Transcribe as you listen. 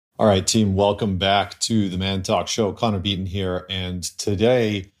All right, team, welcome back to the Man Talk Show. Connor Beaton here. And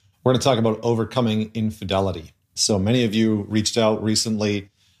today we're going to talk about overcoming infidelity. So many of you reached out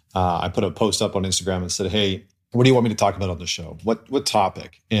recently. I put a post up on Instagram and said, hey, what do you want me to talk about on the show? What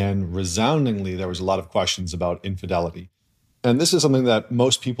topic? And resoundingly, there was a lot of questions about infidelity. And this is something that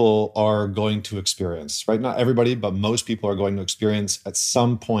most people are going to experience, right? Not everybody, but most people are going to experience at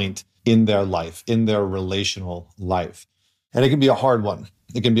some point in their life, in their relational life. And it can be a hard one.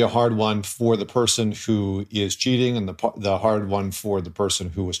 It can be a hard one for the person who is cheating and the hard one for the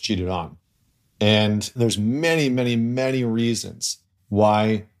person who was cheated on. And there's many, many, many reasons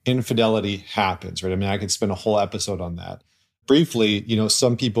why infidelity happens, right? I mean, I could spend a whole episode on that. Briefly,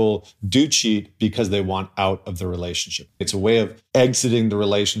 some people do cheat because they want out of the relationship. It's a way of exiting the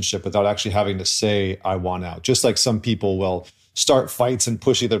relationship without actually having to say, I want out. Just like some people will start fights and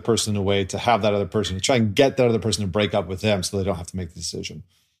push the other person away to have that other person, to try and get that other person to break up with them so they don't have to make the decision.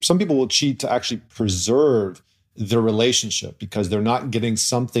 Some people will cheat to actually preserve the relationship because they're not getting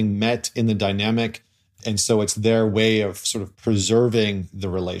something met in the dynamic. And so it's their way of sort of preserving the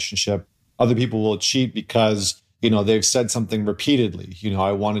relationship. Other people will cheat because, they've said something repeatedly.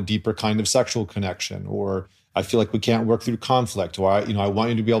 I want a deeper kind of sexual connection, or I feel like we can't work through conflict, or I want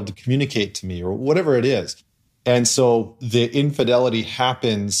you to be able to communicate to me, or whatever it is. And so the infidelity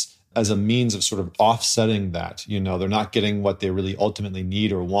happens as a means of sort of offsetting that. They're not getting what they really ultimately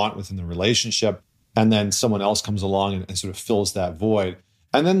need or want within the relationship. And then someone else comes along and sort of fills that void.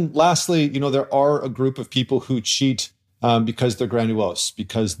 And then lastly, there are a group of people who cheat because they're grandiose,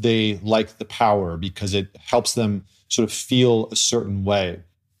 because they like the power, because it helps them sort of feel a certain way.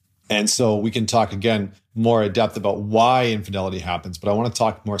 And so we can talk again more in depth about why infidelity happens, but I want to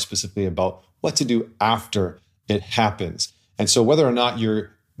talk more specifically about what to do after it happens. And so whether or not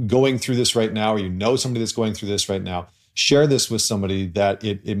you're going through this right now, or somebody that's going through this right now, share this with somebody that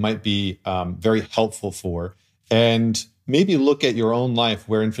it might be very helpful for, and maybe look at your own life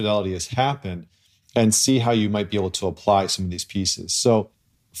where infidelity has happened and see how you might be able to apply some of these pieces. So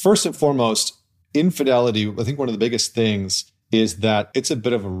first and foremost, infidelity, I think one of the biggest things is that it's a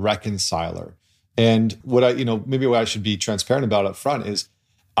bit of a reconciler. And what I should be transparent about up front is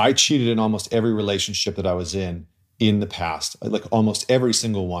I cheated in almost every relationship that I was in the past, like almost every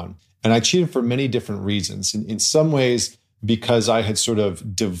single one. And I cheated for many different reasons. In some ways, because I had sort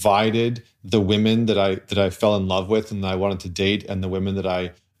of divided the women that I fell in love with and that I wanted to date, and the women that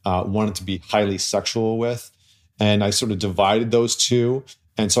I wanted to be highly sexual with. And I sort of divided those two.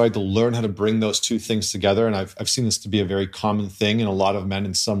 And so I had to learn how to bring those two things together. And I've seen this to be a very common thing in a lot of men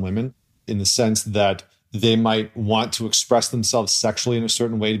and some women, in the sense that they might want to express themselves sexually in a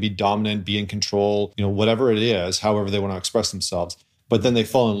certain way, to be dominant, be in control, whatever it is, however they want to express themselves. But then they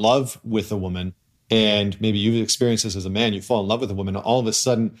fall in love with a woman, and maybe you've experienced this as a man, you fall in love with a woman, and all of a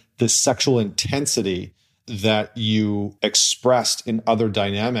sudden, the sexual intensity that you expressed in other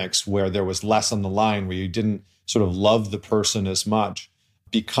dynamics where there was less on the line, where you didn't sort of love the person as much,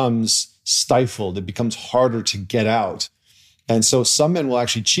 becomes stifled. It becomes harder to get out. And so some men will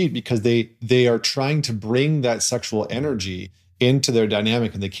actually cheat because they are trying to bring that sexual energy into their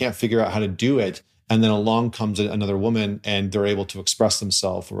dynamic, and they can't figure out how to do it. And then along comes another woman, and they're able to express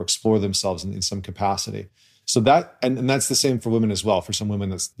themselves or explore themselves in some capacity. So that, and that's the same for women as well. For some women,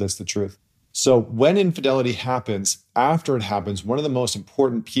 that's the truth. So when infidelity happens, after it happens, one of the most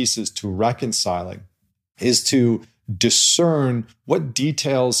important pieces to reconciling is to discern what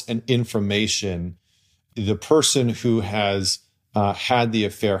details and information the person who has had the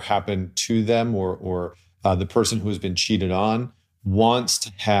affair happen to them, or the person who has been cheated on, wants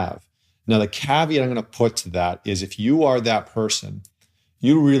to have. Now, the caveat I'm going to put to that is, if you are that person,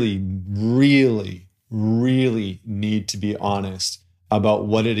 you really, really, really need to be honest about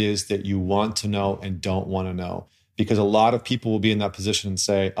what it is that you want to know and don't want to know. Because a lot of people will be in that position and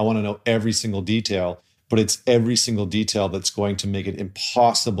say, I want to know every single detail, but it's every single detail that's going to make it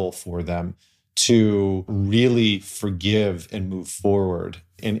impossible for them to really forgive and move forward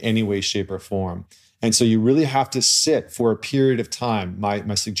in any way, shape, or form. And so you really have to sit for a period of time.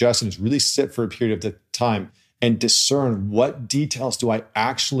 My suggestion is really sit for a period of time and discern, what details do I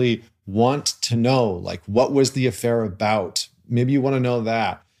actually want to know? Like, what was the affair about? Maybe you want to know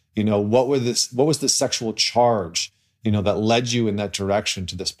that. What was the sexual charge, that led you in that direction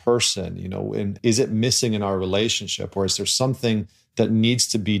to this person? And is it missing in our relationship, or is there something that needs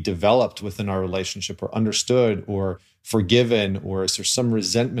to be developed within our relationship, or understood, or forgiven, or is there some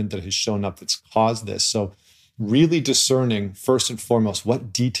resentment that has shown up that's caused this? So really discerning, first and foremost,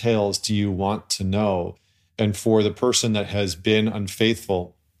 what details do you want to know? And for the person that has been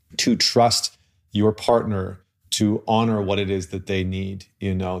unfaithful, to trust your partner to honor what it is that they need,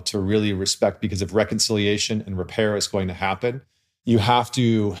 to really respect, because if reconciliation and repair is going to happen, you have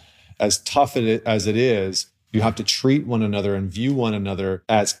to, as tough as it is, you have to treat one another and view one another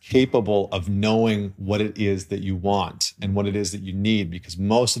as capable of knowing what it is that you want and what it is that you need, because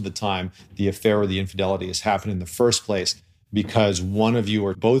most of the time, the affair or the infidelity has happened in the first place because one of you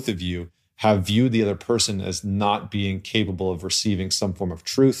or both of you have viewed the other person as not being capable of receiving some form of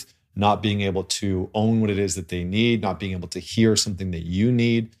truth, not being able to own what it is that they need, not being able to hear something that you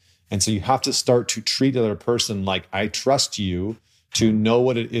need. And so you have to start to treat the other person like, I trust you to know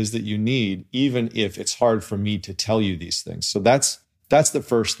what it is that you need, even if it's hard for me to tell you these things. So that's the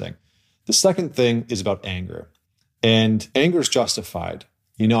first thing. The second thing is about anger. And anger is justified.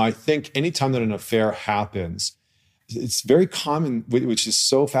 I think anytime that an affair happens, it's very common, which is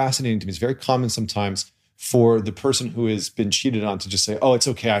so fascinating to me. It's very common sometimes for the person who has been cheated on to just say, oh, it's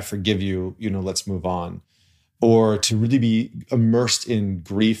okay, I forgive you, let's move on. Or to really be immersed in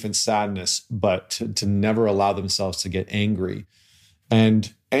grief and sadness, but to never allow themselves to get angry.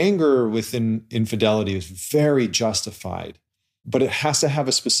 And anger within infidelity is very justified, but it has to have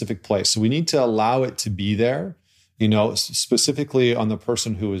a specific place. So we need to allow it to be there, specifically on the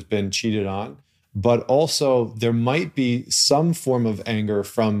person who has been cheated on. But also there might be some form of anger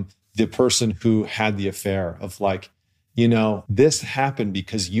from the person who had the affair of like, this happened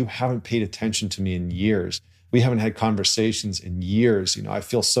because you haven't paid attention to me in years. We haven't had conversations in years. I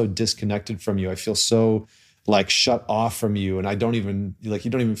feel so disconnected from you. I feel so like shut off from you. And you don't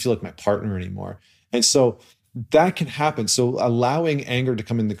even feel like my partner anymore. And so that can happen. So allowing anger to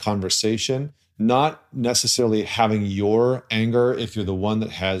come in the conversation, not necessarily having your anger, if you're the one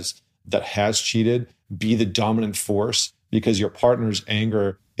that has cheated, be the dominant force, because your partner's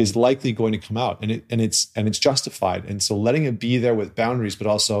anger is likely going to come out and it's justified. And so letting it be there with boundaries, but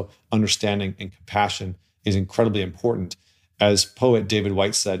also understanding and compassion is incredibly important. As poet David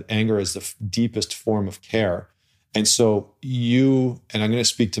Whyte said, anger is the deepest form of care. And so and I'm going to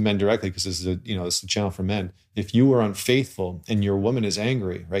speak to men directly because this is a channel for men. If you are unfaithful and your woman is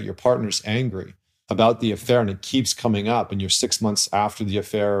angry, right? Your partner's angry about the affair and it keeps coming up and you're 6 months after the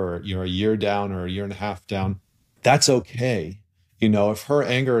affair, or you're a year down or a year and a half down, that's okay. If her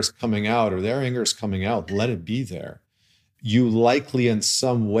anger is coming out or their anger is coming out, let it be there. You likely in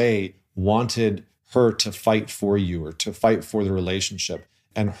some way wanted her to fight for you or to fight for the relationship.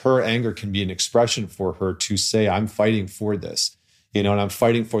 And her anger can be an expression for her to say, I'm fighting for this, and I'm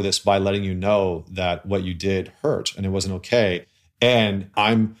fighting for this by letting you know that what you did hurt and it wasn't okay. And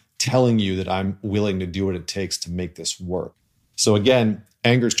I'm telling you that I'm willing to do what it takes to make this work. So again,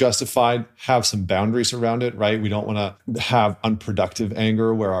 anger is justified. Have some boundaries around it, right? We don't want to have unproductive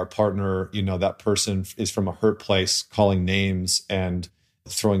anger where our partner, that person is from a hurt place, calling names and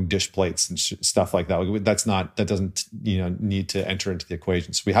throwing dish plates and stuff like that. That doesn't need to enter into the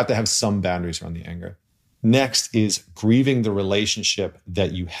equation. So we have to have some boundaries around the anger. Next is grieving the relationship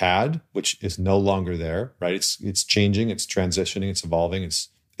that you had, which is no longer there, right? It's changing, it's transitioning, it's evolving, it's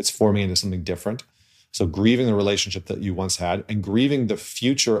forming into something different. So grieving the relationship that you once had and grieving the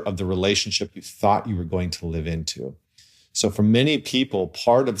future of the relationship you thought you were going to live into. So for many people,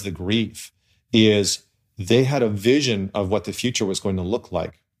 part of the grief is they had a vision of what the future was going to look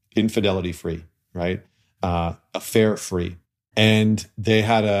like, infidelity-free, right? Affair-free. And they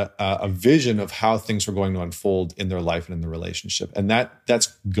had a vision of how things were going to unfold in their life and in the relationship. And that's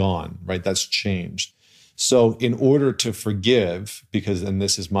gone, right? That's changed. So in order to forgive, and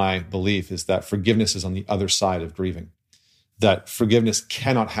this is my belief, is that forgiveness is on the other side of grieving. That forgiveness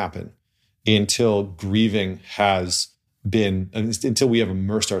cannot happen until grieving until we have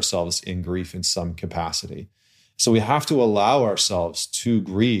immersed ourselves in grief in some capacity. So we have to allow ourselves to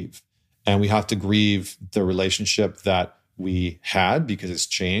grieve, and we have to grieve the relationship that we had because it's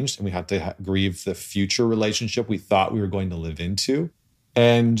changed, and we have to grieve the future relationship we thought we were going to live into.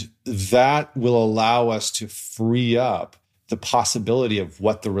 And that will allow us to free up the possibility of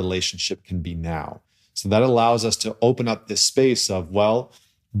what the relationship can be now. So that allows us to open up this space of, well,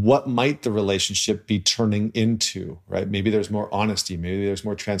 what might the relationship be turning into, right? Maybe there's more honesty. Maybe there's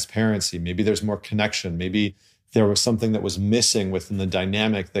more transparency. Maybe there's more connection. Maybe there was something that was missing within the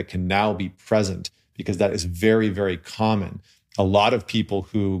dynamic that can now be present, because that is very, very common. A lot of people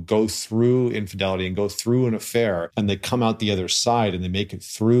who go through infidelity and go through an affair and they come out the other side and they make it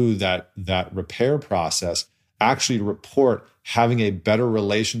through that repair process actually report having a better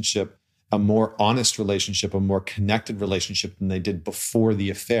relationship, a more honest relationship, a more connected relationship than they did before the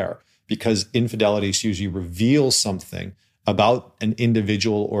affair, because infidelity usually reveals something about an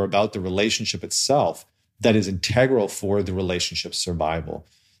individual or about the relationship itself that is integral for the relationship's survival.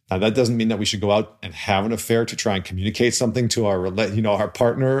 Now, that doesn't mean that we should go out and have an affair to try and communicate something to our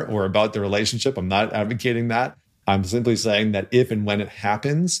partner or about the relationship. I'm not advocating that. I'm simply saying that if and when it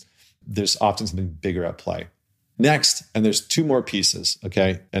happens, there's often something bigger at play. Next, and there's two more pieces,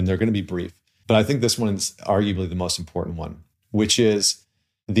 okay? And they're going to be brief. But I think this one is arguably the most important one, which is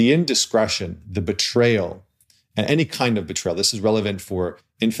the indiscretion, the betrayal, and any kind of betrayal. This is relevant for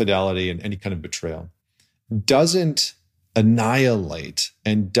infidelity and any kind of betrayal. Doesn't annihilate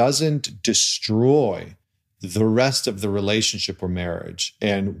and doesn't destroy the rest of the relationship or marriage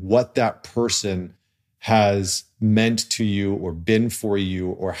and what that person has meant to you or been for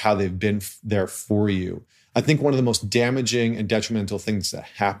you or how they've been there for you. I think one of the most damaging and detrimental things that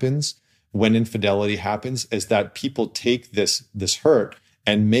happens when infidelity happens is that people take this hurt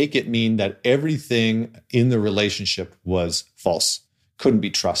and make it mean that everything in the relationship was false, couldn't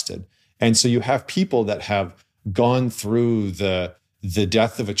be trusted. And so you have people that have gone through the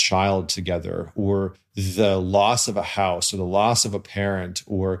death of a child together, or the loss of a house, or the loss of a parent,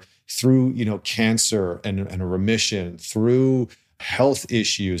 or through cancer and a remission, through health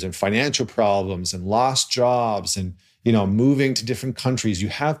issues and financial problems and lost jobs and moving to different countries. You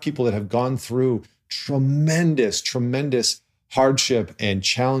have people that have gone through tremendous hardship and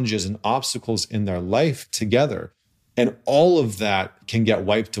challenges and obstacles in their life together. And all of that can get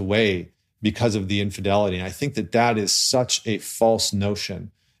wiped away because of the infidelity. And I think that is such a false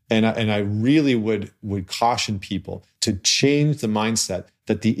notion. And I really would caution people to change the mindset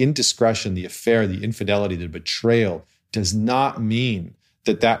that the indiscretion, the affair, the infidelity, the betrayal does not mean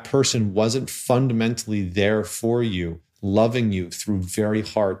that person wasn't fundamentally there for you, loving you through very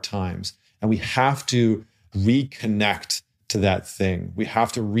hard times. And we have to reconnect to that thing. We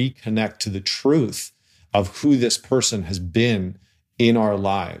have to reconnect to the truth of who this person has been in our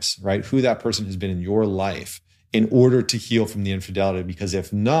lives, right? Who that person has been in your life in order to heal from the infidelity. Because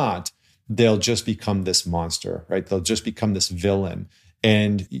if not, they'll just become this monster, right? They'll just become this villain.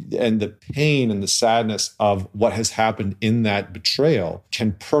 And the pain and the sadness of what has happened in that betrayal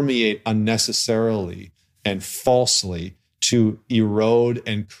can permeate unnecessarily and falsely to erode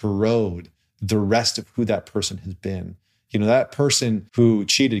and corrode the rest of who that person has been. That person who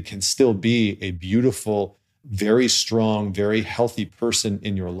cheated can still be a beautiful, very strong, very healthy person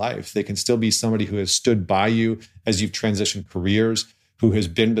in your life. They can still be somebody who has stood by you as you've transitioned careers, who has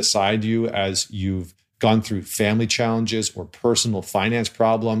been beside you as you've gone through family challenges or personal finance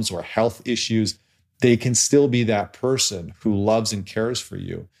problems or health issues. They can still be that person who loves and cares for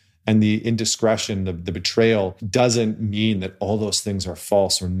you. And the indiscretion, the betrayal doesn't mean that all those things are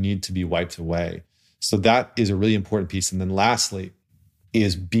false or need to be wiped away. So that is a really important piece. And then lastly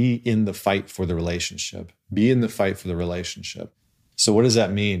is be in the fight for the relationship. Be in the fight for the relationship. So what does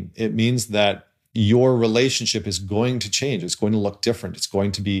that mean? It means that your relationship is going to change. It's going to look different. It's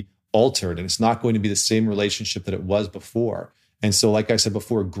going to be altered, and it's not going to be the same relationship that it was before. And so, like I said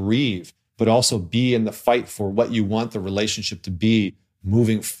before, grieve, but also be in the fight for what you want the relationship to be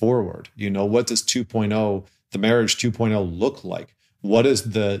moving forward. What does 2.0, the marriage 2.0 look like? What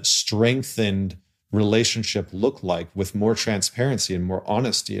does the strengthened relationship look like with more transparency and more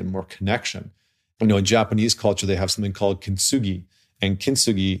honesty and more connection? In Japanese culture, they have something called kintsugi. And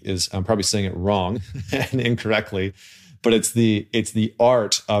kintsugi is, I'm probably saying it wrong and incorrectly, but it's the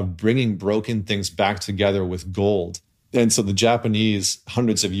art of bringing broken things back together with gold. And so the Japanese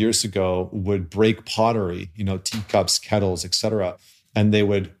hundreds of years ago would break pottery, teacups, kettles, etc., and they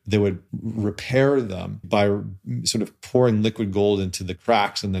would repair them by sort of pouring liquid gold into the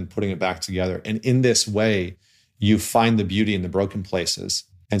cracks and then putting it back together. And in this way, you find the beauty in the broken places.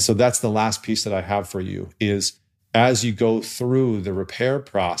 And so that's the last piece that I have for you is, as you go through the repair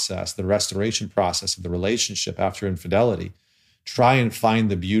process, the restoration process of the relationship after infidelity, try and find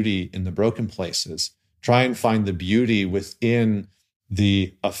the beauty in the broken places. Try and find the beauty within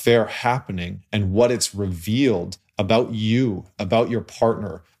the affair happening and what it's revealed about you, about your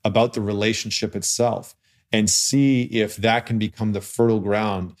partner, about the relationship itself, and see if that can become the fertile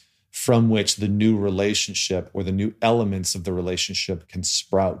ground from which the new relationship or the new elements of the relationship can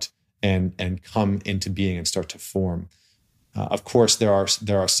sprout and come into being and start to form. Of course, there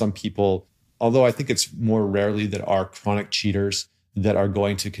are some people, although I think it's more rarely, that are chronic cheaters that are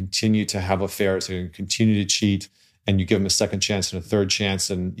going to continue to have affairs and continue to cheat, and you give them a second chance and a third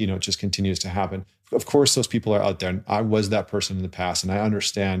chance, and it just continues to happen. Of course, those people are out there, and I was that person in the past, and I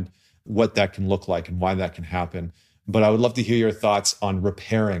understand what that can look like and why that can happen. But I would love to hear your thoughts on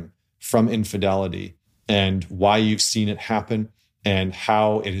repairing from infidelity and why you've seen it happen, and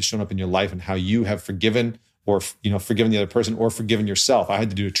how it has shown up in your life, and how you have forgiven or forgiven the other person or forgiven yourself. I had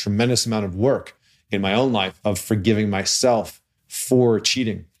to do a tremendous amount of work in my own life of forgiving myself for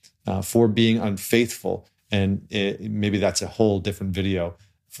cheating. for being unfaithful. And maybe that's a whole different video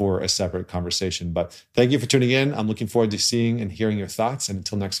for a separate conversation. But thank you for tuning in. I'm looking forward to seeing and hearing your thoughts. And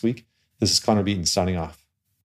until next week, this is Connor Beaton signing off.